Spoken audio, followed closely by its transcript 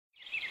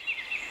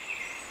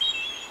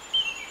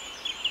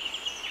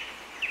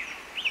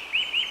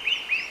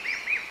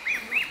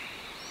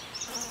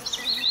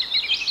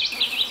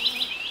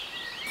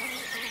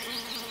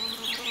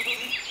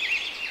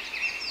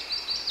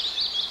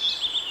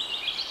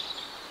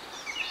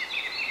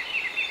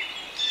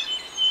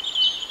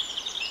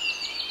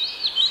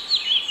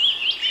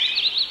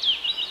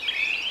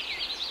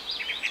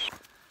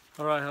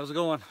All right, how's it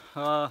going?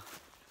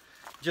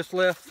 Just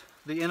left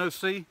the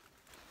NOC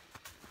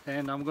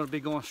and I'm going to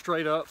be going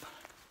straight up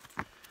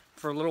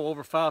for a little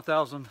over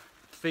 5,000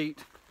 feet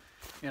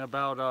in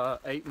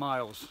about 8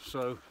 miles.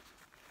 So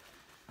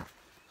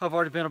I've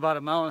already been about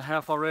 1.5 miles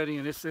already,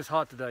 and it's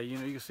hot today. You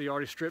know, you can see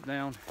already stripped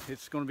down.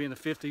 It's going to be in the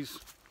 50s.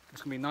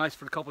 It's going to be nice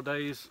for a couple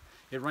days.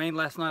 It rained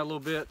last night a little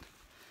bit,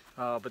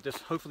 but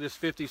hopefully this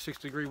 50,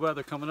 60 degree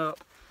weather coming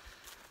up.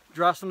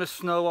 Dry some of this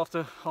snow off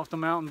the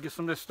mountain, get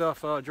some of this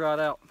stuff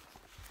dried out.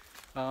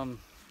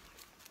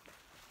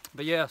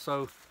 But yeah,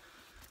 so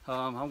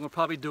I'm gonna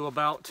probably do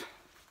about,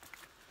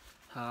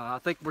 I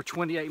think we're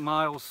 28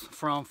 miles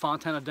from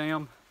Fontana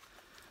Dam.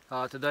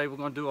 Today we're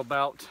gonna do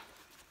about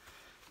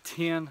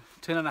 10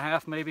 and a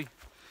half maybe,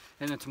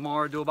 and then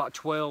tomorrow do about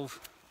 12,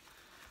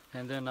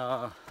 and then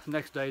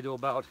next day do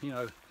about, you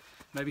know,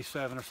 maybe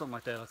 7 or something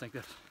like that. I think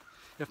that's,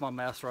 if my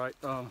math's right.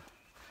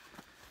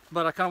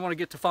 But I kind of want to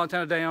get to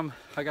Fontana Dam.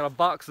 I got a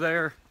box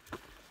there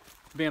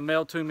being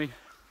mailed to me.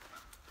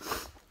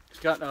 It's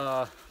got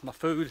my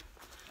food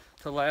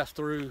to last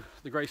through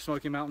the Great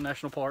Smoky Mountain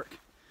National Park.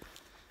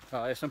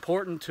 It's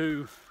important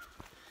to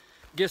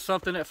get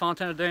something at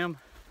Fontana Dam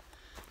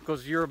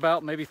because you're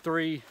about maybe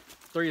three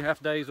and a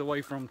half days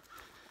away from,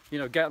 you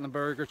know,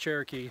 Gatlinburg or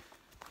Cherokee.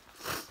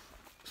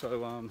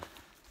 So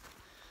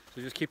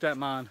just keep that in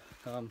mind.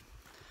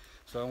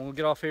 So I'm gonna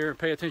get off here and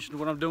pay attention to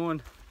what I'm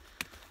doing,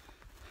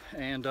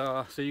 and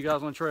see you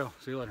guys on the trail.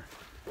 See you later.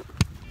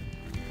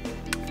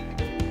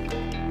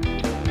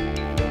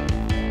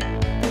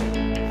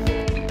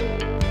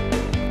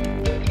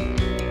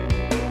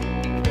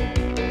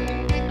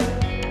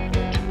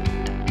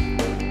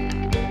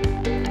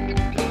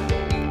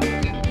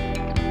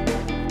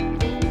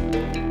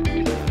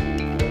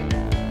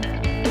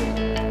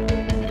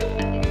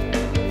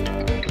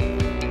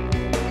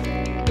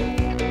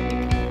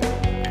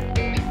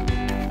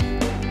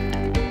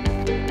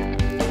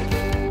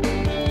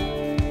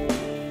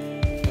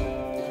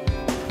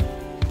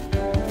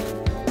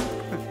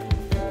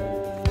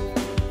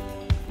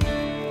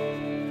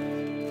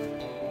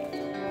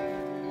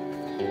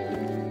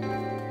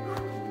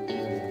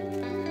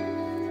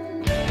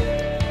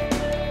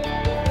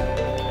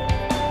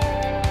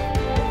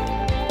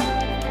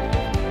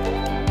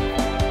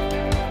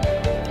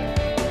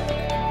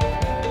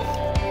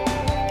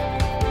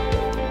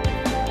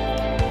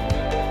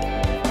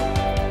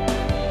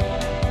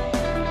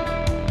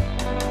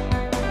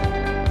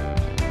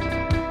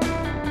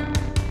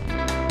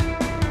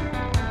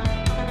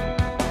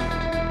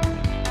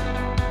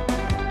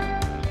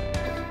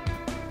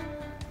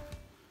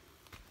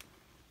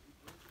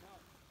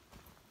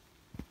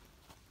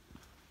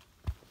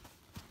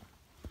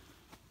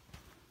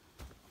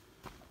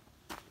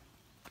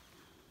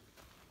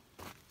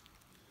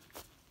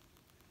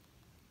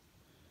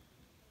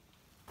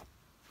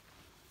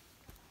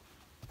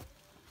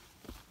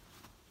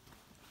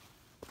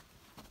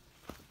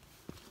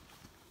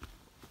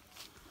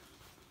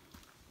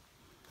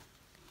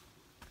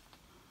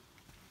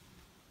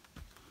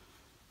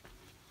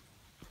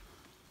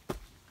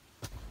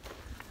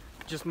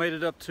 Just made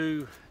it up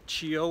to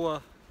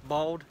Chioa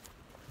Bald.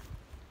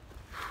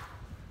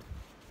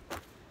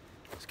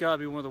 It's got to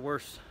be one of the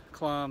worst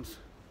climbs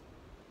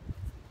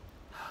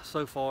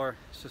so far.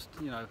 It's just,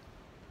 you know,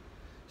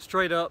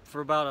 straight up for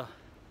about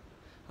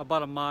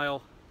a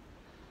mile.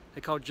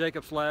 They call it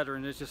Jacob's Ladder,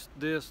 and it's just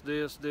this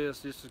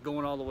is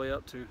going all the way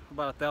up to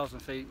about 1,000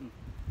 feet.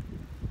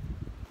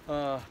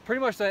 And, pretty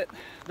much that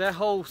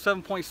whole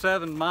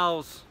 7.7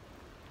 miles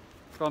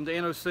from the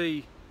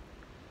NOC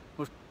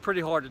was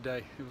pretty hard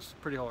today. It was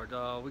pretty hard.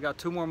 We got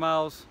 2 more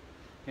miles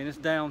and it's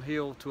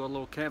downhill to a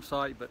little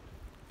campsite, but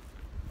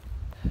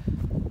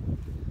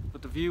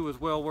the view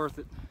was well worth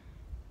it,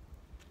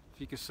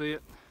 if you can see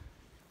it.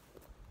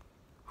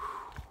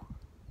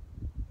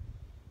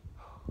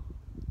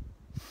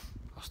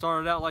 I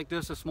started out like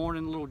this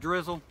morning, a little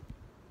drizzle,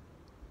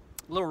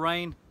 a little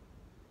rain,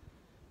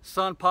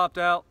 sun popped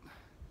out.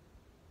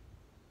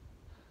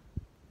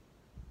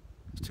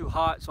 It's too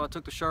hot, so I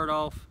took the shirt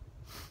off.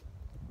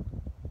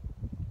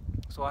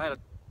 So I had a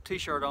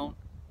t-shirt on,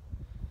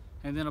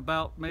 and then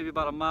maybe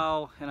about 1.5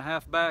 miles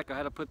back, I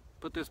had to put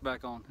this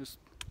back on. This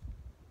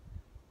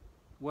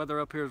weather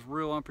up here is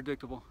real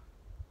unpredictable.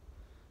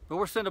 But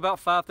we're sitting about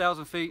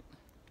 5,000 feet.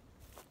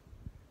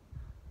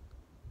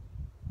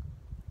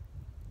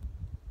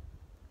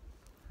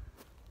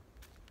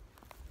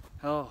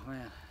 Oh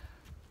man.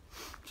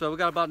 So we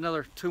got about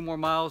another 2 more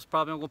miles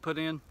probably I'm gonna put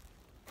in.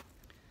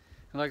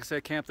 And like I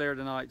said, camp there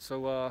tonight.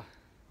 So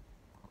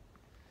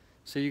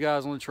see you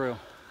guys on the trail.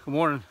 Good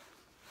morning.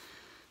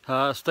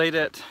 Stayed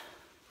at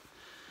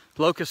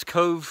Locust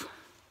Cove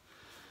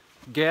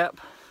Gap.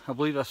 I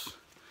believe that's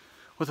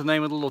what the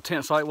name of the little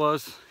tent site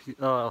was.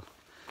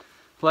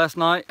 Last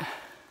night,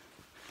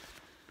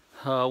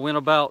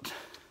 went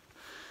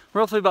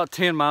roughly about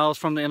 10 miles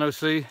from the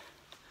NOC.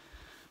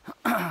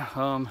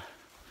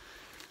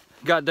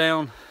 Got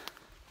down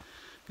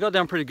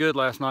pretty good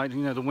last night. You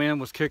know, the wind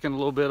was kicking a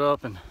little bit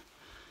up, and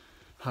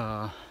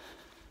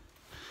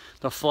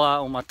the fly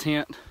on my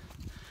tent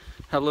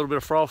had a little bit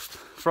of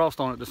frost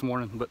on it this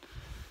morning, but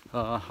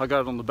I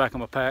got it on the back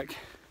of my pack.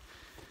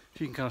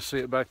 You can kind of see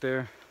it back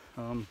there.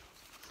 You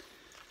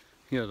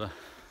know, the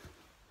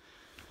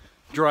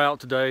dry out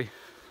today.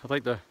 I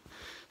think the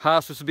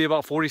highest was to be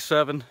about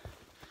 47.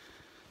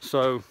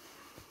 So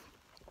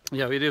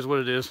yeah, it is what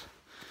it is.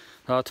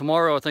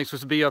 Tomorrow I think it's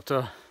supposed to be up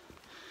to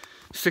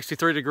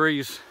 63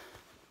 degrees.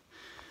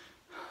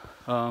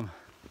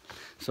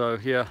 So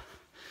yeah,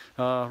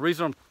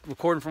 reason I'm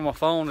recording from my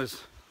phone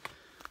is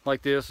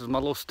like this is my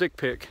little stick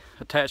pick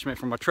attachment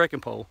from my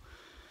trekking pole.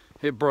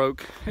 It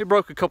broke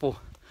a couple,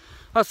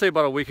 I'd say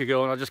about a week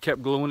ago, and I just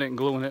kept gluing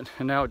it,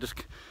 and now it just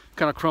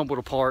kind of crumbled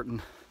apart.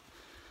 And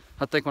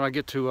I think when I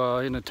get to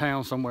into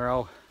town somewhere,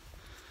 I'll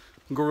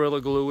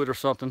Gorilla Glue it or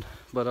something,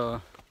 but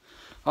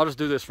I'll just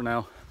do this for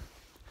now.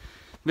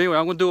 But anyway,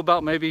 I'm gonna do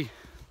about maybe,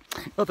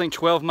 I think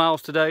 12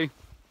 miles today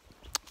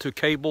to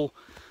cable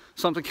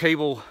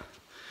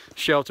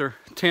shelter,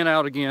 tent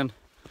out again,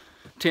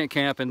 tent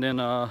camp, and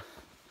then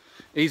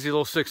easy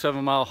little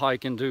 6-7 mile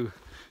hike into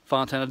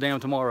Fontana Dam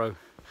tomorrow.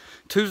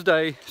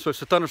 Tuesday, so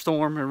it's a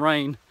thunderstorm and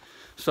rain,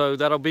 so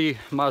that'll be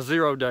my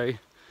 0 day.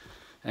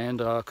 And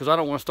because I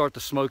don't want to start the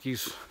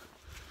Smokies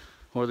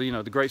or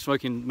the Great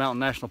Smoky Mountain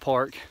National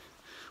Park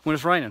when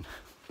it's raining.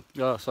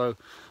 So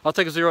I'll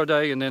take a 0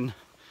 day and then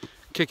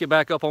kick it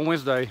back up on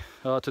Wednesday.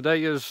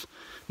 Today is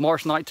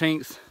March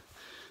 19th.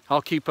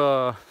 I'll keep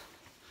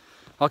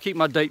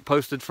my date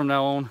posted from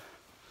now on.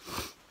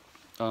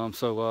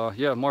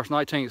 Yeah, March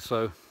 19th.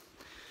 So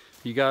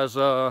you guys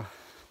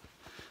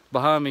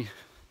behind me,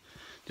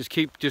 just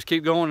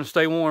keep going and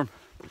stay warm.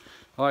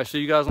 All right, see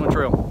you guys on the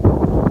trail.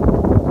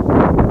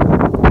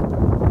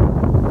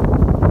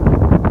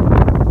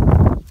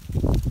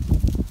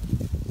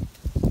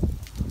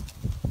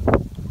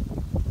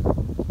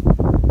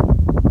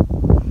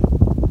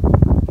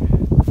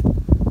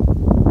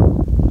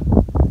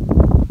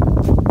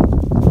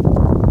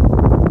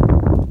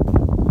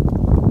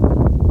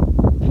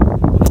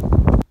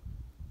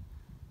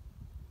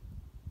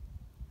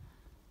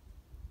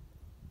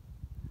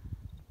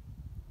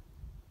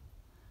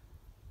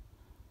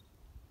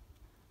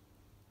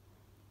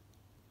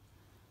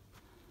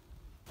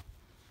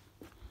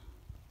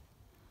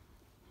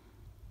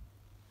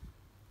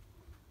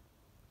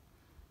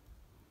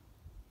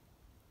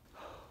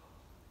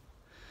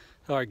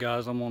 All right,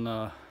 guys, I'm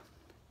on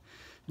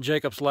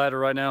Jacob's ladder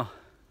right now.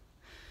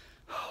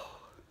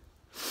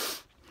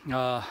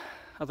 I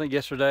think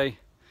yesterday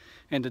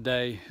and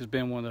today has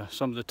been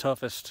some of the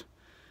toughest,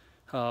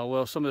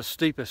 well, some of the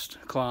steepest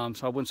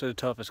climbs. I wouldn't say the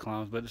toughest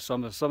climbs, but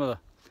some of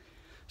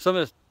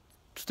the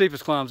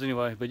steepest climbs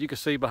anyway. But you can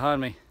see behind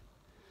me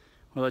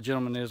where that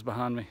gentleman is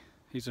behind me.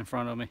 He's in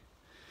front of me,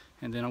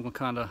 and then I'm gonna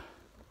kind of,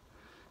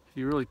 if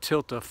you really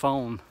tilt the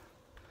phone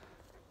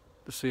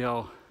to see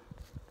how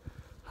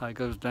it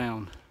goes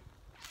down.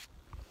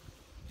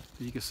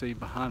 You can see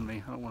behind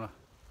me. I don't want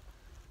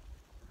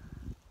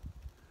to.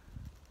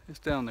 It's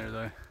down there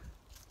though.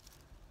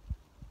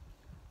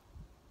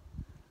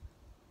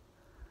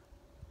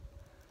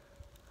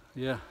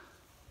 Yeah.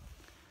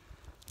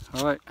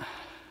 All right.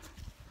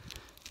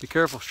 Be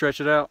careful. Stretch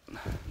it out.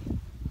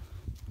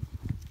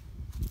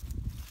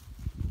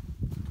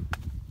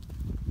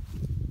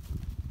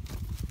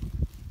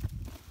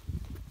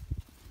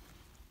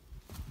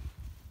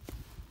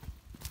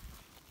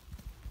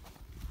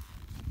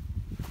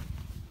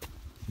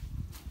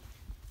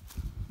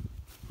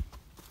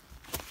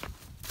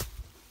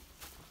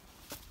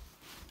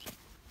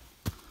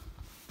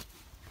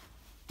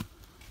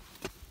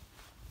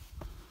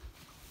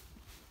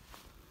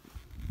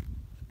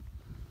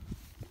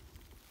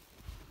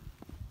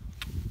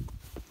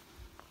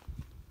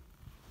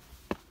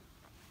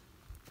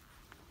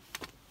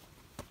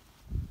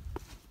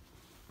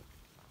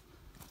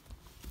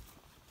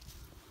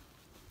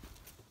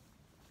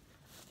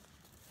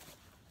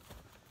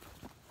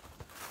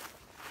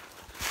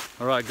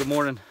 All right, good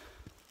morning.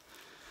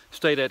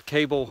 Stayed at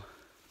Cable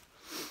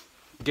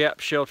Gap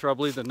Shelter, I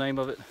believe the name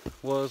of it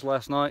was,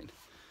 last night.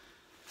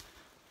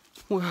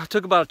 Well, I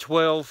took about a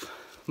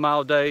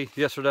 12-mile day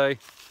yesterday,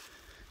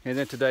 and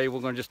then today we're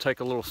going to just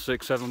take a little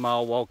 6-7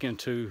 mile walk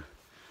into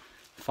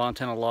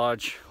Fontana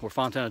Lodge or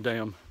Fontana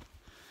Dam,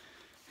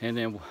 and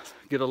then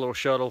get a little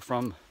shuttle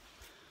from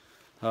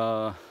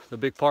the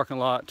big parking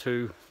lot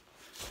to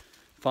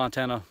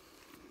Fontana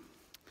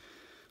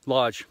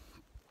Lodge,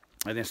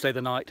 and then stay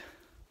the night.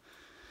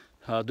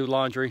 Do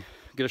laundry,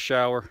 get a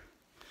shower,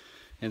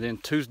 and then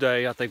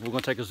Tuesday I think we're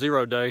going to take a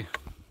 0 day.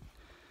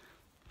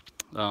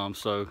 And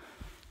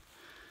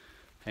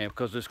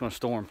because it's going to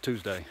storm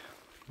Tuesday,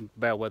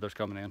 bad weather's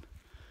coming in.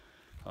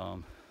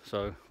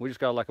 So we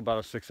just got like about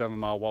a 6-7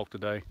 mile walk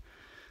today,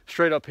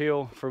 straight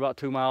uphill for about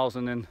 2 miles,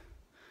 and then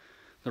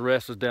the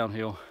rest is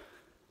downhill.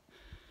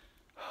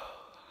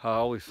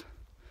 I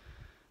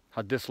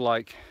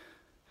dislike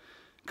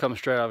coming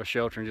straight out of a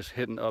shelter and just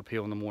hitting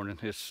uphill in the morning.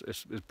 It's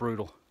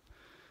brutal.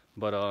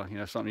 But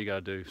something you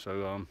gotta do.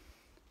 So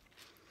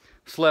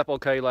slept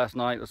okay last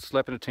night. I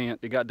slept in a tent.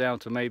 It got down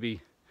to maybe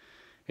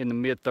in the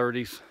mid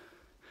 30s.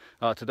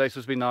 Today's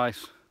supposed to be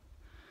nice.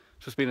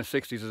 supposed to be in the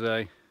 60s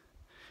today,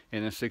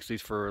 and then 60s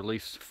for at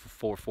least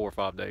four or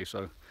 5 days.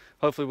 So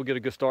hopefully we'll get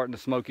a good start in the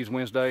Smokies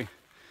Wednesday.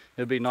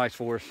 It'll be nice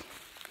for us.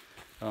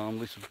 At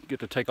least we'll get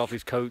to take off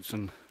these coats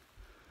and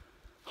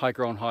hike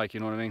our own hike, you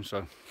know what I mean?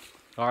 So,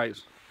 all right,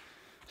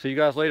 see you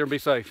guys later and be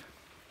safe.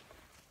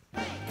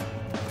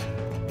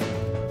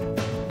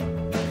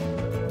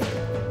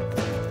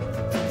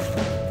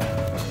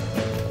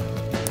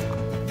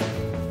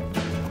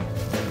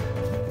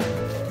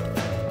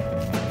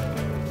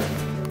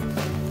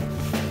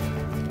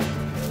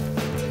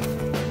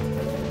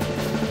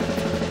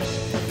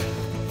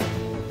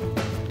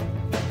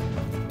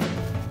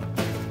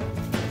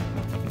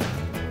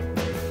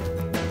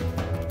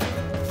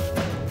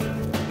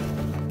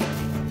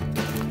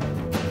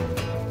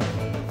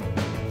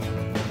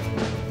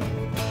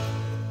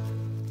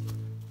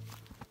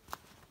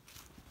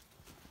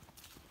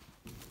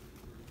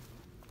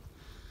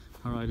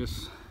 All right,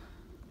 it's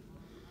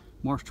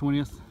March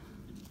 20th,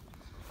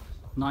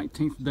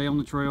 19th day on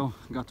the trail.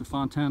 Got to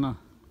Fontana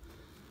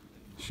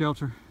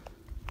shelter.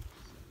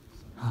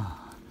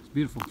 It's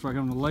beautiful. It's right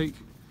here on the lake,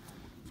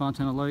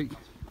 Fontana Lake.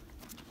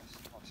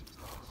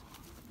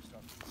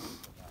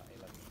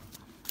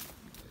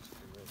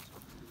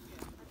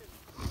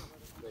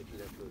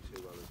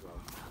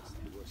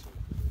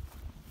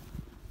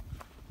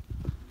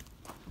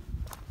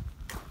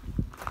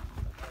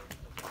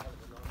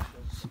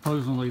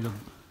 Supposedly the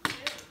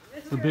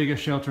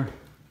biggest shelter.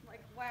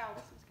 Like, wow,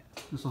 this is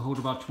good. This will hold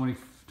about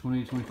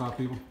 25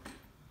 people.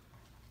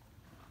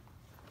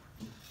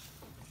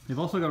 They've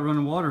also got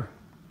running water.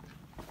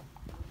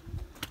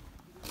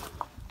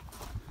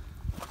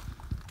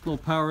 Little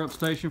power up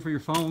station for your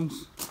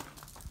phones.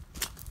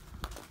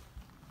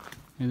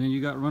 And then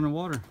you got running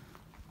water.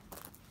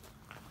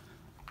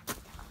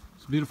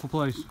 It's a beautiful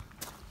place.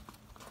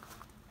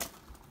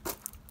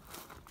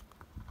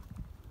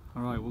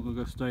 Alright, we're going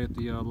to go stay at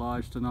the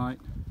lodge tonight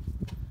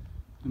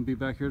and be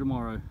back here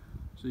tomorrow.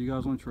 See you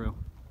guys on the trail.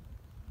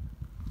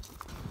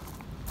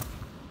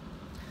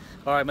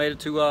 Alright, made it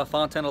to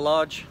Fontana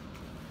Lodge.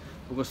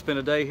 We're going to spend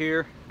a day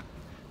here.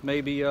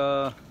 Maybe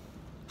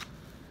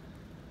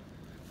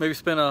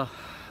spend a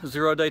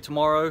 0 day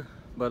tomorrow,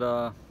 but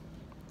we're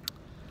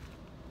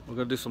going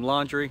to do some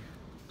laundry.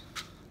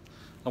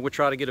 I'm going to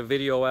try to get a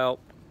video out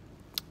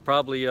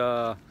probably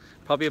about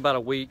a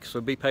week,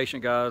 so be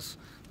patient, guys.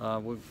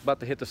 We're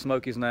about to hit the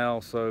Smokies now,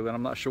 and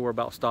I'm not sure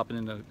about stopping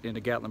in the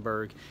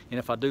Gatlinburg. And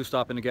if I do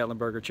stop in the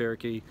Gatlinburg or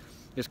Cherokee,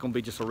 it's going to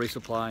be just a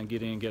resupply and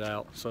get in, get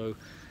out. So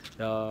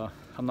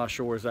I'm not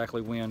sure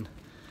exactly when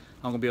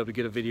I'm going to be able to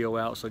get a video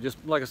out. So just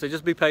like I said,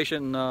 just be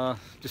patient and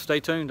just stay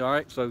tuned. All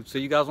right. So see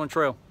you guys on the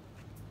trail.